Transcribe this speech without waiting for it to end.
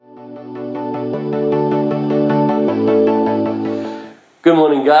Good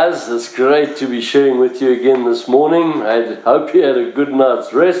morning, guys. It's great to be sharing with you again this morning. I hope you had a good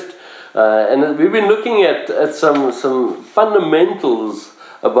night's rest. And we've been looking at some fundamentals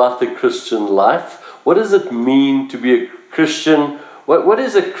about the Christian life. What does it mean to be a Christian? What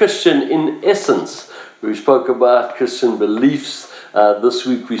is a Christian in essence? We spoke about Christian beliefs. This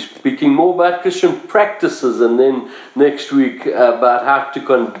week we're speaking more about Christian practices, and then next week about how to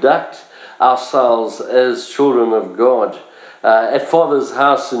conduct ourselves as children of God. At Father's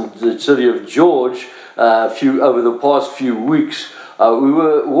house in the city of George, over the past few weeks, we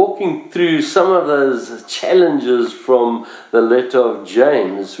were walking through some of those challenges from the letter of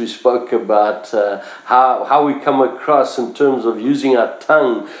James. We spoke about how we come across in terms of using our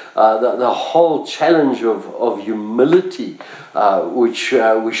tongue, the whole challenge of humility, which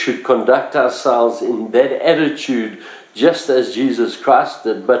we should conduct ourselves in that attitude just as Jesus Christ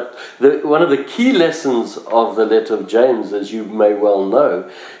did. But one of the key lessons of the letter of James, as you may well know,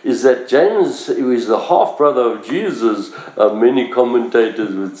 is that James, who is the half-brother of Jesus, many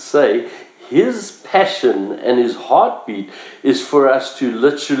commentators would say, his passion and his heartbeat is for us to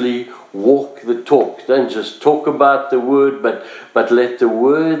literally walk the talk. Don't just talk about the word, but let the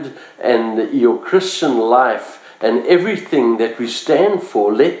word and your Christian life and everything that we stand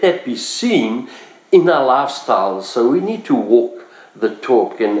for, let that be seen in our lifestyles. So we need to walk the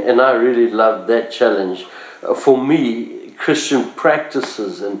talk, and I really love that challenge. For me, Christian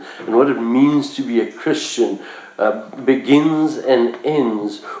practices and what it means to be a Christian begins and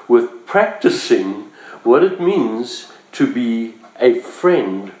ends with practicing what it means to be a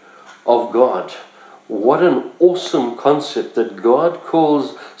friend of God. What an awesome concept that God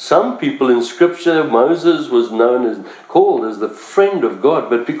calls some people in Scripture. Moses was called as the friend of God,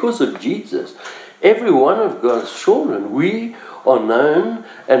 but because of Jesus, every one of God's children, we are known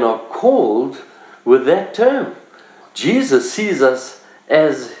and are called with that term. Jesus sees us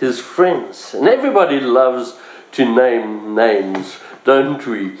as his friends. And everybody loves to name names, don't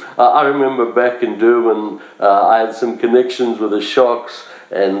we? I remember back in Durban, I had some connections with the Sharks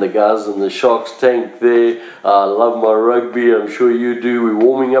and the guys in the Sharks tank there. I love my rugby, I'm sure you do. We're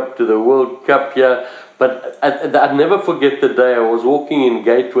warming up to the World Cup here. But I'd never forget the day I was walking in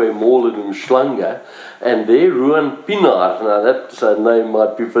Gateway Mall in Umhlanga, and there Ruan Pienaar, now that name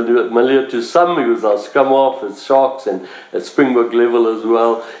might be familiar to some, he was our scrum half at Sharks and at Springbok level as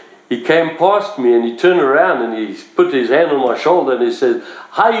well. He came past me and he turned around and he put his hand on my shoulder and he said,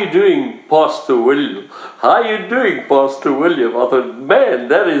 "How you doing, Pastor William? How you doing, Pastor William?" I thought, man,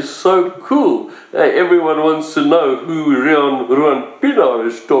 that is so cool. Everyone wants to know who Ruan Pienaar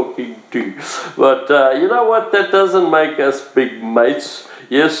is talking to. But you know what? That doesn't make us big mates.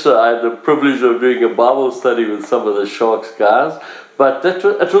 Yes, I had the privilege of doing a Bible study with some of the Sharks guys, but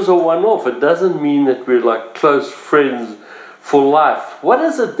it was a one-off. It doesn't mean that we're like close friends for life. What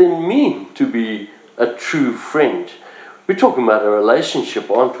does it then mean to be a true friend? We're talking about a relationship,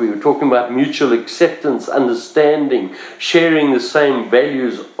 aren't we? We're talking about mutual acceptance, understanding, sharing the same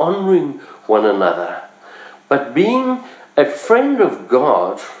values, honoring one another. But being a friend of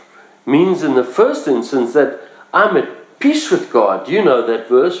God means in the first instance that I'm at peace with God. You know that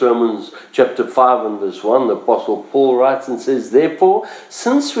verse, Romans chapter 5 and verse 1, the Apostle Paul writes and says, "Therefore,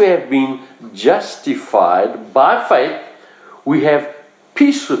 since we have been justified by faith, we have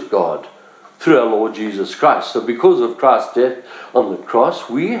peace with God through our Lord Jesus Christ." So because of Christ's death on the cross,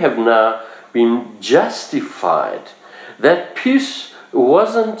 we have now been justified. That peace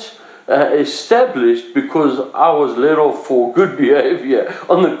wasn't established because I was let off for good behavior.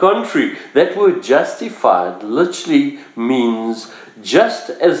 On the contrary, that word justified literally means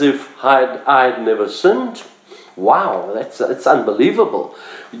just as if I had never sinned. Wow, that's unbelievable.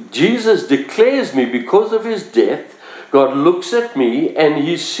 Jesus declares me because of his death. God looks at me and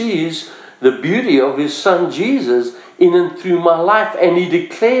he sees the beauty of his son Jesus in and through my life, and he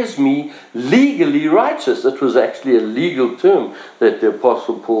declares me legally righteous. It was actually a legal term that the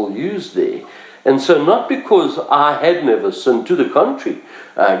Apostle Paul used there. And so not because I had never sinned, to the contrary.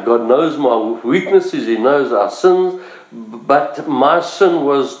 God knows my weaknesses, he knows our sins, but my sin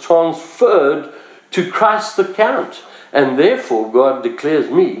was transferred to Christ's account. And therefore God declares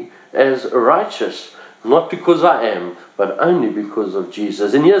me as righteous. Not because I am, but only because of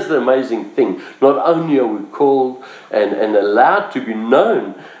Jesus. And here's the amazing thing. Not only are we called and allowed to be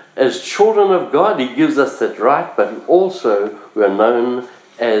known as children of God, he gives us that right, but also we are known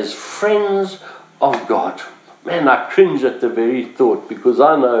as friends of God. Man, I cringe at the very thought, because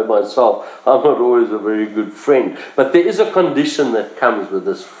I know myself I'm not always a very good friend. But there is a condition that comes with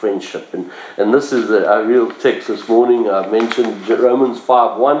this friendship. And this is a real text this morning. I mentioned Romans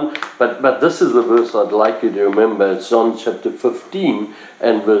 5:1, but this is the verse I'd like you to remember. It's John chapter 15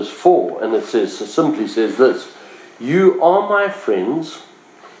 and verse 4. And it simply says this: "You are my friends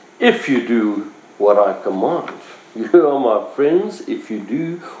if you do what I command." You are my friends if you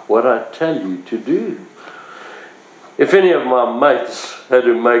do what I tell you to do. If any of my mates had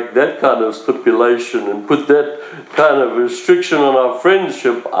to make that kind of stipulation and put that kind of restriction on our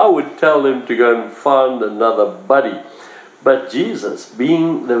friendship, I would tell them to go and find another buddy. But Jesus,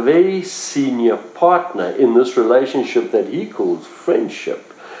 being the very senior partner in this relationship that he calls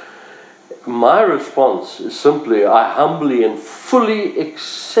friendship, my response is simply, I humbly and fully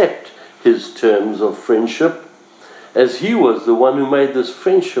accept his terms of friendship, as he was the one who made this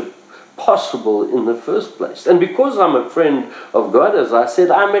friendship possible in the first place. And because I'm a friend of God, as I said,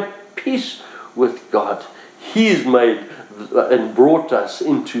 I'm at peace with God. He's made and brought us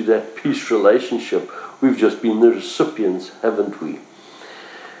into that peace relationship. We've just been the recipients, haven't we?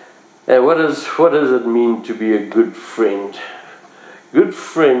 And what does it mean to be a good friend? Good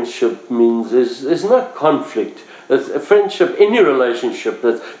friendship means there's no conflict. It's a friendship, any relationship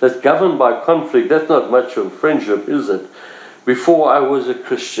that's governed by conflict, that's not much of friendship, is it? Before I was a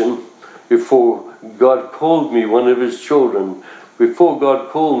Christian, before God called me one of his children, before God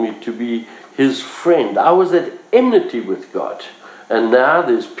called me to be his friend, I was at enmity with God. And now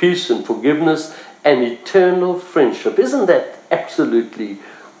there's peace and forgiveness and eternal friendship. Isn't that absolutely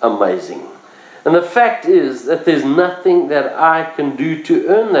amazing? And the fact is that there's nothing that I can do to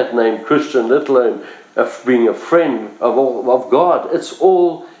earn that name Christian, let alone being a friend of God. It's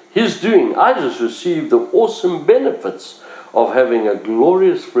all his doing. I just received the awesome benefits of having a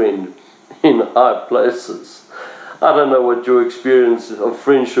glorious friend in high places. I don't know what your experience of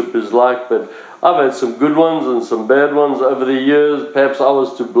friendship is like, but I've had some good ones and some bad ones over the years. Perhaps I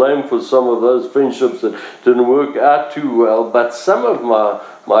was to blame for some of those friendships that didn't work out too well, but some of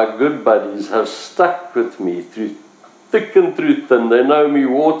my good buddies have stuck with me through thick and through thin. They know me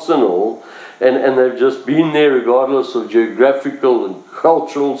warts and all, and they've just been there regardless of geographical and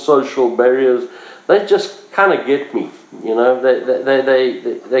cultural, social barriers. They just kind of get me, you know.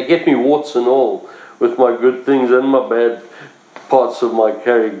 They get me warts and all, with my good things and my bad parts of my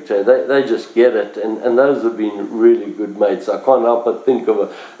character. They just get it, and those have been really good mates. I can't help but think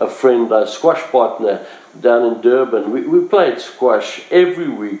of a friend, a squash partner down in Durban. We played squash every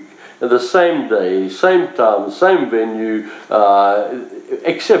week, at the same day, same time, same venue,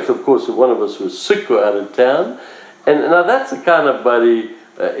 except of course if one of us was sick or out of town. And now that's the kind of buddy,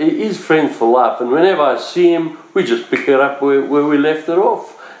 he's friends for life, and whenever I see him, we just pick it up where we left it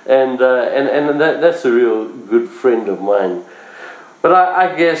off. And that's a real good friend of mine. But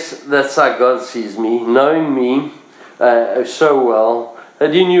I guess that's how God sees me, knowing me so well,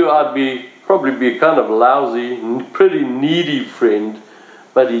 that he knew I'd probably be a kind of lousy, pretty needy friend,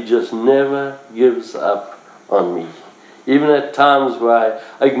 but he just never gives up on me. Even at times where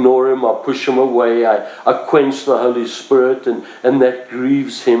I ignore him, I push him away, I quench the Holy Spirit, and that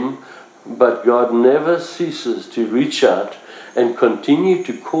grieves him. But God never ceases to reach out and continue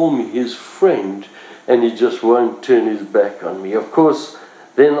to call me his friend, and he just won't turn his back on me. Of course,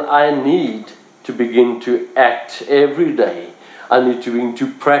 then I need to begin to act every day. I need to begin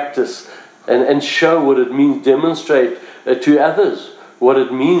to practice and show what it means, demonstrate to others what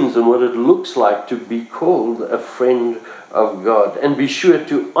it means and what it looks like to be called a friend of God. And be sure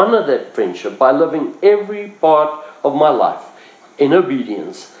to honor that friendship by living every part of my life in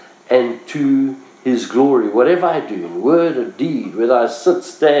obedience and to his glory, whatever I do, in word or deed, whether I sit,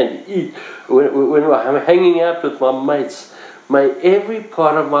 stand, eat, when I'm hanging out with my mates, may every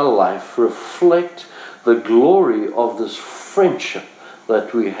part of my life reflect the glory of this friendship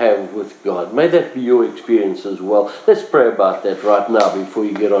that we have with God. May that be your experience as well. Let's pray about that right now before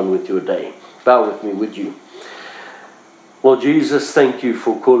you get on with your day. Bow with me, would you? Well, Jesus, thank you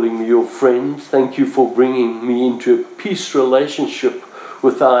for calling me your friend. Thank you for bringing me into a peace relationship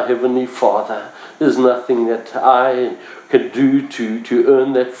with our Heavenly Father. There's nothing that I could do to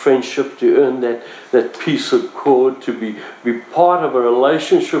earn that friendship, to earn that peace accord, to be part of a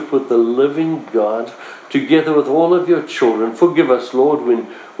relationship with the living God, together with all of your children. Forgive us, Lord,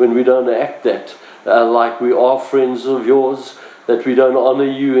 when we don't act that like we are friends of yours, that we don't honor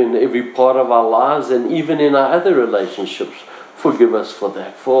you in every part of our lives and even in our other relationships. Forgive us for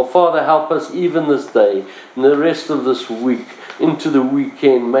that. For Father, help us even this day and the rest of this week into the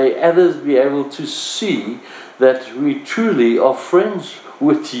weekend. May others be able to see that we truly are friends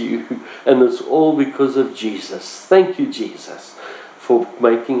with you. And it's all because of Jesus. Thank you, Jesus, for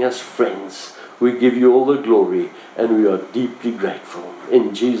making us friends. We give you all the glory, and we are deeply grateful.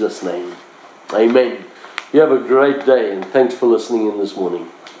 In Jesus' name, amen. You have a great day, and thanks for listening in this morning.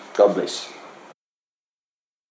 God bless.